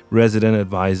off Resident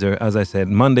Advisor. As I said,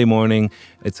 Monday morning,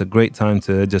 it's a great time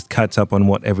to just catch up on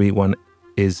what everyone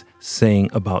is saying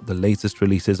about the latest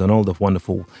releases on all the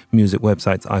wonderful music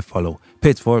websites I follow.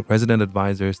 Pitchfork, Resident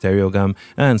Advisor, Stereogam,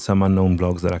 and some unknown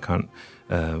blogs that I can't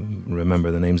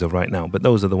remember the names of right now, but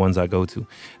those are the ones I go to.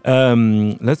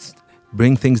 Let's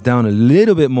bring things down a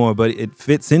little bit more, but it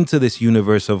fits into this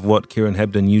universe of what Kieran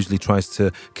Hebden usually tries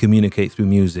to communicate through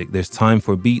music. There's time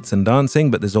for beats and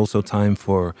dancing, but there's also time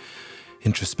for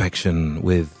introspection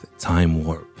with Time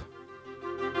Warp.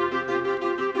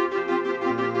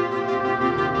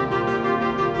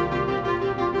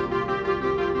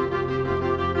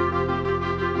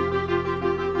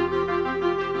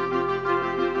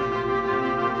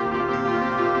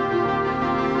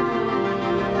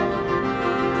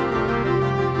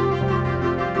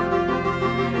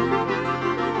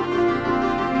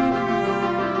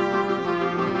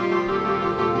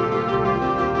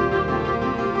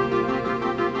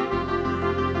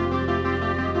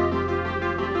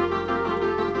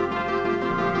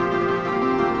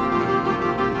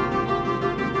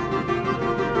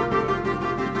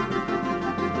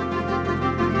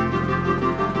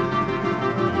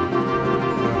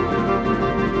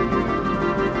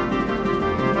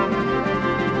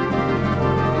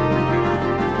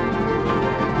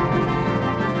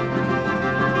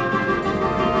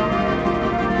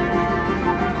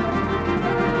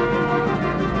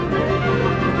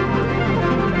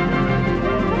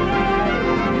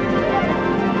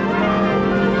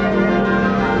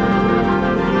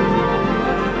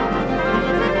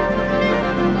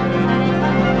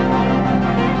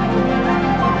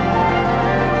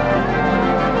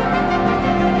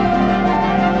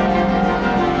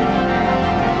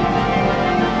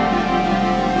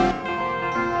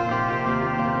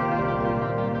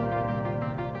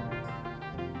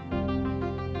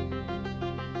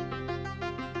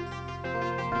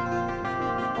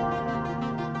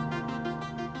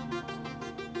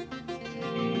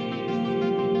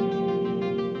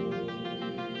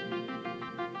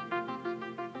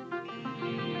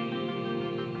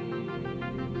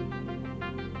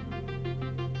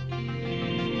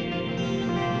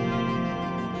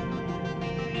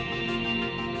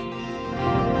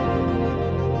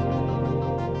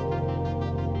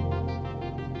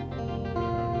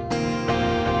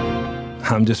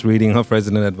 I'm just reading off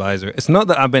Resident Advisor. It's not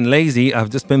that I've been lazy, I've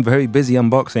just been very busy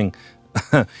unboxing.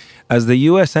 As the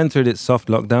US entered its soft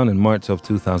lockdown in March of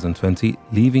 2020,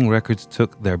 Leaving Records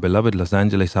took their beloved Los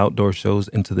Angeles outdoor shows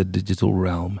into the digital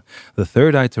realm. The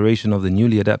third iteration of the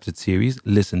newly adapted series,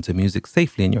 Listen to Music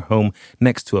Safely in Your Home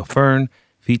Next to a Fern,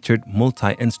 featured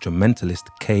multi-instrumentalist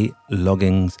Kay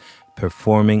Loggins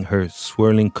performing her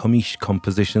swirling Comiche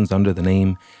compositions under the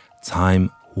name Time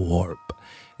Warp.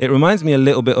 It reminds me a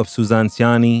little bit of Suzanne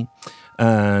Ciani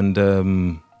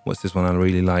and what's this one I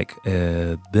really like?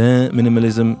 The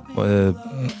Minimalism.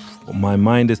 My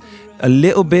mind is a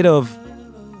little bit of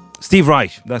Steve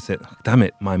Reich. That's it. Damn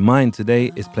it. My mind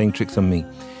today is playing tricks on me.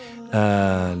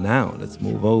 Now, let's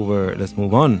move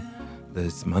on.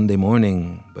 It's Monday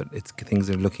morning, but things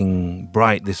are looking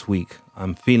bright this week.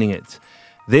 I'm feeling it.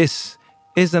 This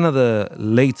is another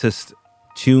latest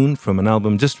tune from an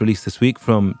album just released this week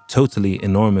from Totally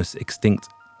Enormous Extinct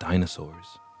Dinosaurs.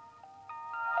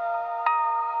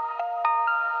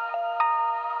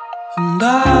 And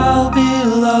I'll be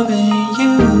loving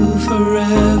you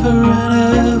forever and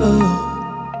ever,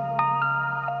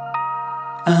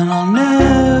 and I'll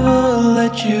never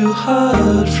let you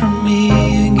hurt from me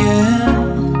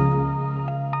again,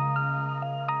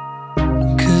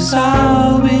 'cause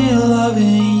I'll be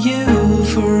loving you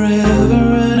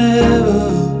forever and ever.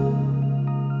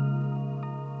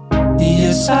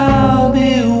 Yes, I'll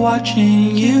be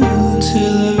watching you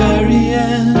till the very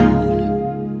end.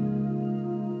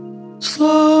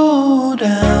 Slow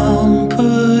down,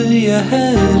 put your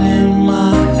head in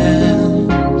my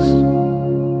hands.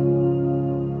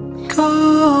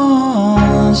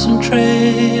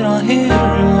 Concentrate on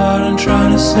hearing what I'm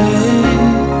trying to say,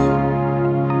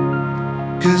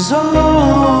 'cause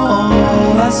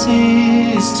all I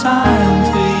see is time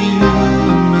for you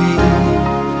and me.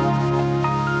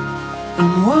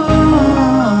 And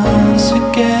once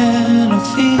again I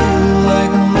feel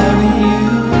like I'm loving you.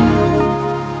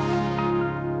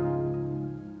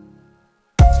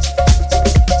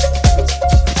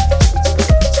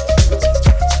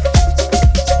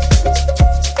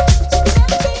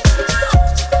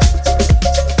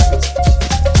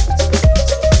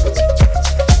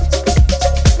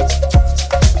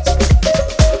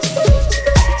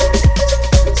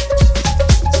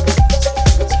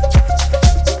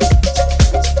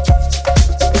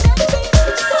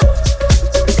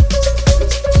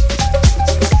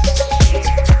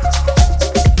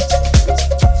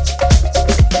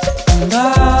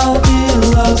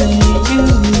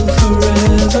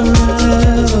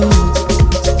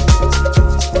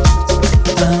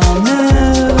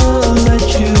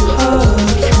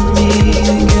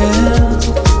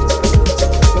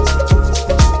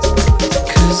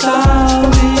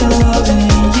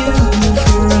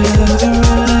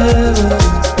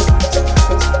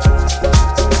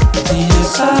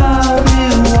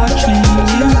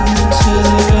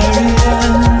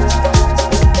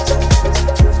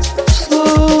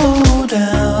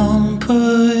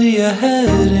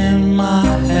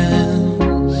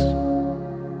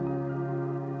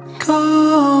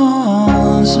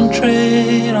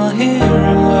 concentrate on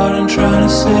hearing what I'm trying to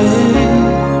say.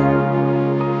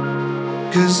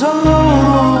 'Cause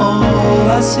all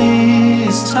I see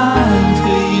is time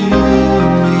for you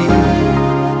and me.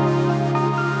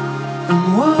 And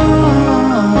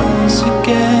once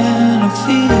again I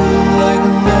feel like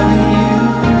I'm loving you.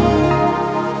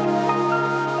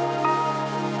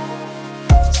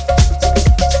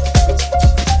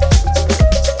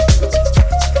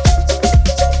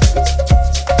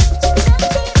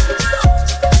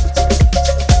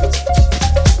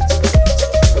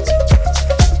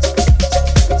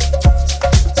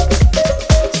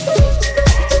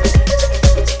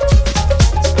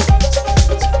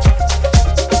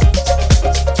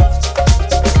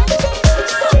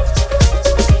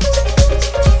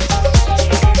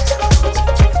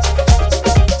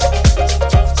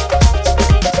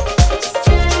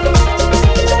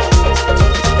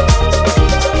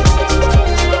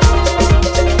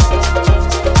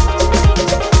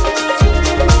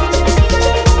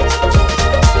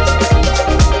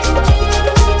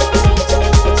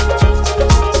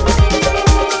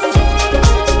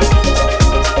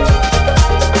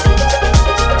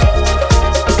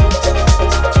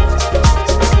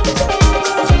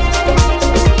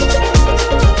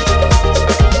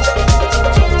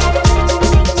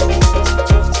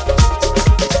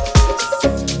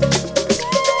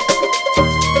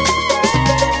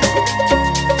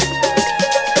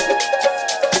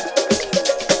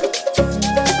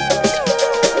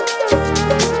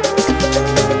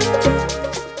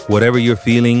 Whatever you're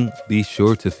feeling, be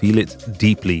sure to feel it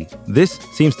deeply. This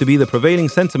seems to be the prevailing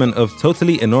sentiment of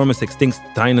Totally Enormous Extinct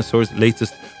Dinosaurs'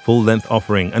 latest full-length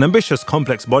offering, an ambitious,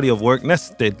 complex body of work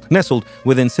nestled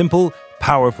within simple,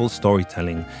 powerful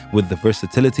storytelling, with the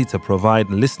versatility to provide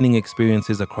listening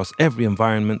experiences across every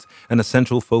environment and a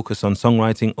central focus on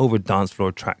songwriting over dance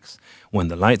floor tracks. When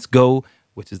the Lights Go,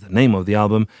 which is the name of the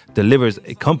album, delivers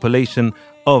a compilation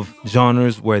of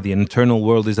genres where the internal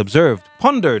world is observed,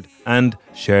 pondered, and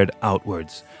shared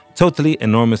outwards. Totally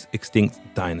Enormous Extinct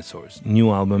Dinosaurs.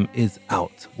 New album is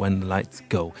out, When the Lights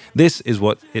Go. This is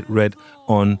what it read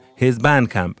on his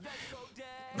Bandcamp.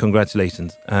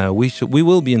 Congratulations. We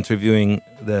will be interviewing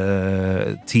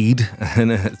the Teed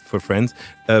for Friends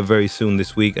very soon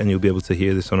this week, and you'll be able to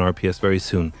hear this on RPS very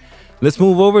soon. Let's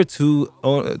move over to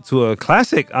a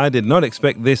classic. I did not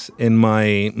expect this in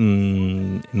my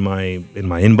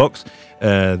inbox.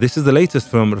 This is the latest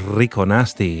from Rico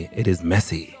Nasty. It is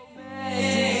Messy.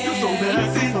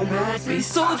 Be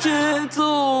so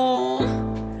gentle,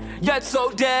 yet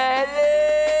so deadly.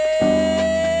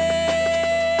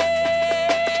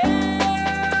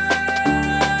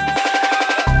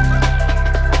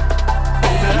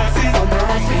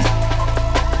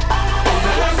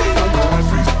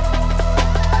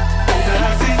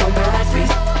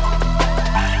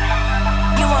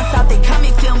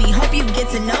 Hope you get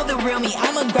to know the real me.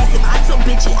 I'm aggressive, I'm so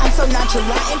bitchy, I'm so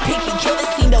nonchalant and picky. Kill the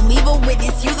scene, don't leave a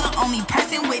witness. You the only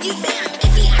person with me. Say I'm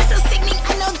iffy, I'm so sickening.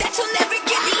 I know that you'll never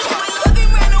get me. My love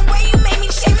and ran away, you made me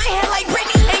shake my head like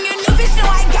Britney. And your new bitch know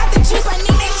I got the juice. My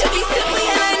nickname should be Simply,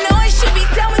 and I know I should be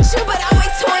done with you, but I'm way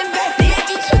too invested. Led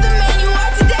you to the man you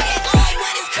are today, and all I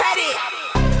want is credit.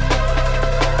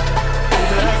 If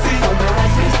you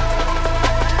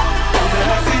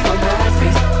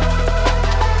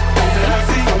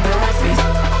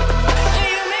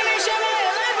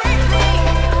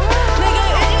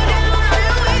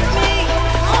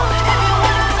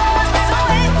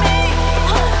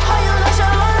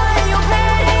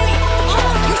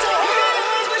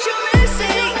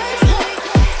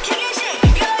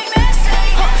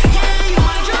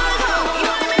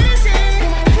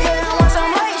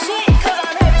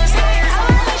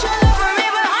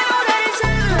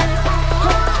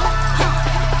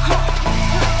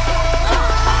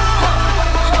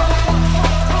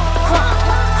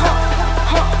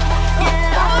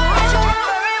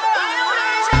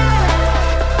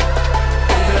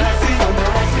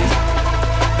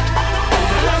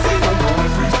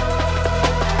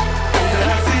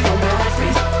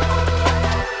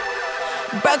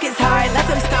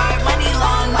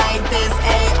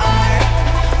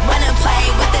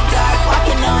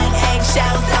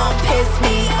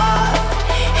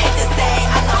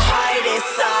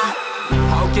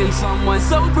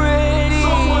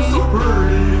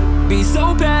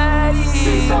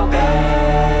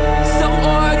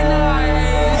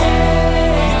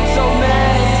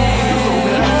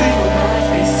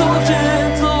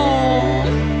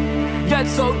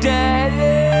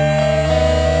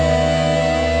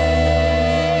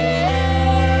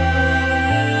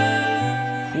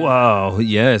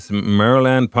yes,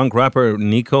 Maryland punk rapper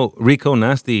Rico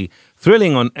Nasty,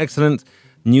 thrilling on excellent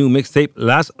new mixtape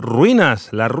Las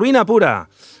Ruinas, La Ruina Pura,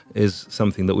 is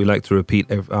something that we like to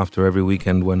repeat after every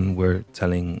weekend when we're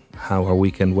telling how our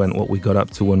weekend went, what we got up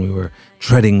to when we were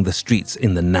treading the streets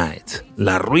in the night.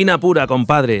 La Ruina Pura,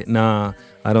 compadre. Nah,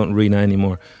 I don't Rina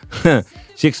anymore.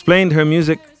 She explained her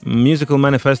musical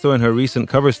manifesto in her recent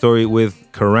cover story with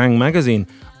Kerrang! Magazine.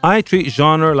 I treat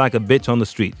genre like a bitch on the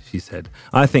street, she said.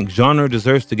 I think genre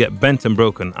deserves to get bent and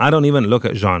broken. I don't even look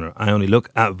at genre. I only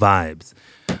look at vibes.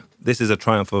 This is a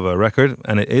triumph of a record,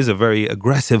 and it is a very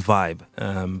aggressive vibe,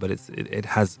 but it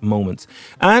has moments.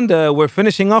 And we're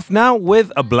finishing off now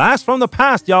with a blast from the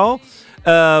past, y'all.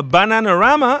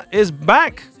 Bananarama is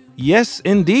back. Yes,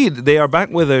 indeed. They are back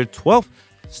with their 12th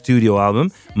studio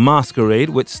album, Masquerade,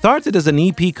 which started as an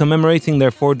EP commemorating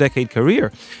their 4-decade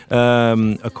career.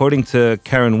 According to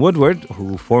Karen Woodward,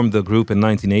 who formed the group in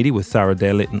 1980 with Sarah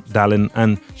Dallin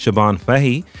and Shaban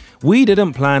Fahy, we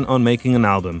didn't plan on making an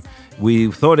album.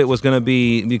 We thought it was going to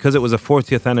be, because it was a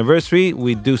 40th anniversary,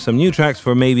 we'd do some new tracks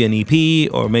for maybe an EP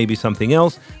or maybe something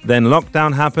else. Then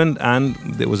lockdown happened and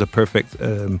it was a perfect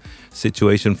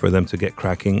situation for them to get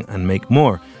cracking and make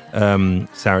more.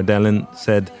 Sarah Dallin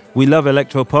said, we love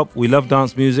electropop, we love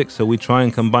dance music, so we try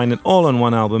and combine it all on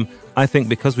one album. I think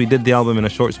because we did the album in a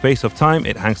short space of time,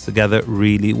 it hangs together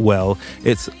really well.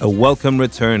 It's a welcome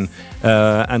return.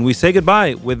 And we say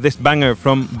goodbye with this banger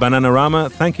from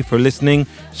Bananarama. Thank you for listening.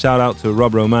 Shout out to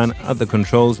Rob Roman at the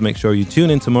controls. Make sure you tune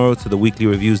in tomorrow to the Weekly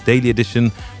Reviews Daily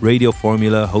Edition Radio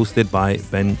Formula hosted by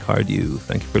Ben Cardew.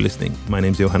 Thank you for listening. My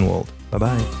name's Johan Wald.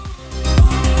 Bye-bye.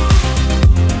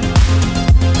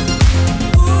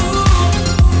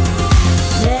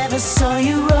 Never saw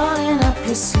you rolling up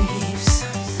your sleeves,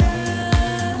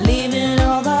 leaving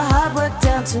all the hard work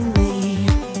down to me.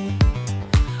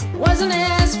 Wasn't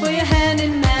asked for your hand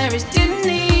in marriage, didn't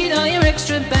need all your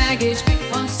extra baggage.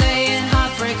 Won't stay in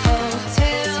Heartbreak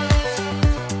Hotel.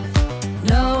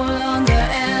 No longer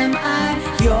am I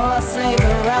your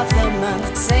flavor of the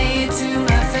month. Say it to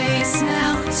my face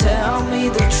now, tell me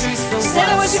the truth for once. Said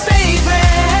I was your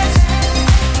favorite,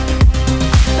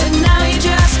 but now you're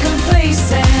just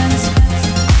complacent.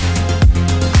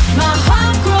 My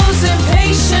heart grows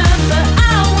impatient, but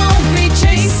I won't be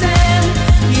chasing.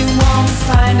 You won't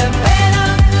find a better.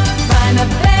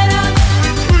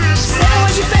 Said I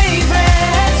was your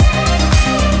favorite,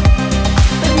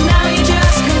 but now you're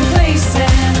just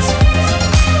complacent.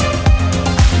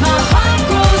 My heart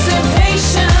grows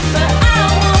impatient, but I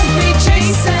won't be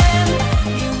chasing.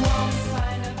 You won't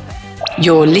find a better.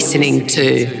 You're listening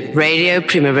to Radio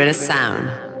Primavera Sound,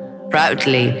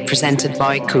 proudly presented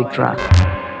by Cupra.